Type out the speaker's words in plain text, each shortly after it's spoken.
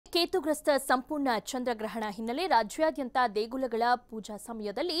ಕೇತುಗ್ರಸ್ತ ಸಂಪೂರ್ಣ ಚಂದ್ರಗ್ರಹಣ ಹಿನ್ನೆಲೆ ರಾಜ್ಯಾದ್ಯಂತ ದೇಗುಲಗಳ ಪೂಜಾ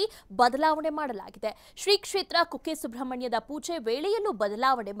ಸಮಯದಲ್ಲಿ ಬದಲಾವಣೆ ಮಾಡಲಾಗಿದೆ. ಶ್ರೀ ಕ್ಷೇತ್ರ ಕುಕ್ಕೆ ಸುಬ್ರಹ್ಮಣ್ಯದ ಪೂಜೆ ವೇಳೆಯಲ್ಲೂ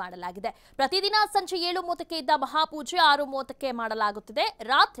ಬದಲಾವಣೆ ಮಾಡಲಾಗಿದೆ. ಪ್ರತಿದಿನ ಸಂಜೆ 7:30ಕ್ಕೆ ಇದ್ದ ಮಹಾಪೂಜೆ 6:30ಕ್ಕೆ ಮಾಡಲಾಗುತ್ತಿದೆ.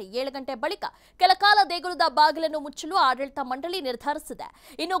 ರಾತ್ರಿ 7 ಗಂಟೆ ಬಳಿಕ ಕೆಲಕಾಲ ದೇಗುಲದ ಬಾಗಿಲನ್ನು ಮುಚ್ಚಲು ಆಡಳಿತ ಮಂಡಳಿ ನಿರ್ಧರಿಸಿದೆ.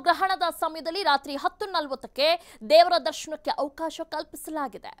 ಇನ್ನು ಗ್ರಹಣದ ಸಮಯದಲ್ಲಿ ರಾತ್ರಿ 10:40ಕ್ಕೆ ದೇವರ ದರ್ಶನಕ್ಕೆ ಅವಕಾಶ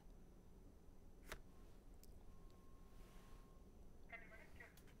ಕಲ್ಪಿಸಲಾಗಿದೆ.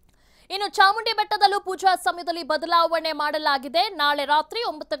 ಇನ್ನು ಚಾಮುಂಡಿ ಬೆಟ್ಟದಲ್ಲೂ ಪೂಜಾ ಸಮಯದಲ್ಲಿ ಬದಲಾವಣೆ ಮಾಡಲಾಗಿದೆ. ನಾಳೆ ರಾತ್ರಿ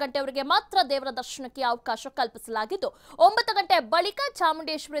 9 ಗಂಟೆವರೆಗೆ ಮಾತ್ರ ದೇವರ ದರ್ಶನಕ್ಕೆ ಅವಕಾಶ ಕಲ್ಪಿಸಲಾಗಿದ್ದು 9 ಗಂಟೆ ಬಳಿಕ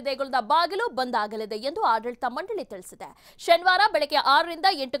ಚಾಮುಂಡೇಶ್ವರಿ ದೇಗುಲದ ಬಾಗಿಲು ಬಂದ್ ಆಗಲಿದೆ ಎಂದು ಆಡಳಿತ ಮಂಡಳಿ ತಿಳಿಸಿದೆ. ಶನಿವಾರ ಬೆಳಗ್ಗೆ 6 ರಿಂದ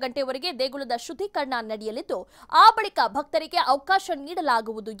 8 ಗಂಟೆವರೆಗೆ ದೇಗುಲದ ಶುದ್ಧೀಕರಣ ನಡೆಯಲಿದ್ದು ಆ ಬಳಿಕ ಭಕ್ತರಿಗೆ ಅವಕಾಶ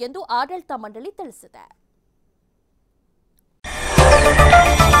ನೀಡಲಾಗುವುದು ಎಂದು ಆಡಳಿತ ಮಂಡಳಿ ತಿಳಿಸಿದೆ.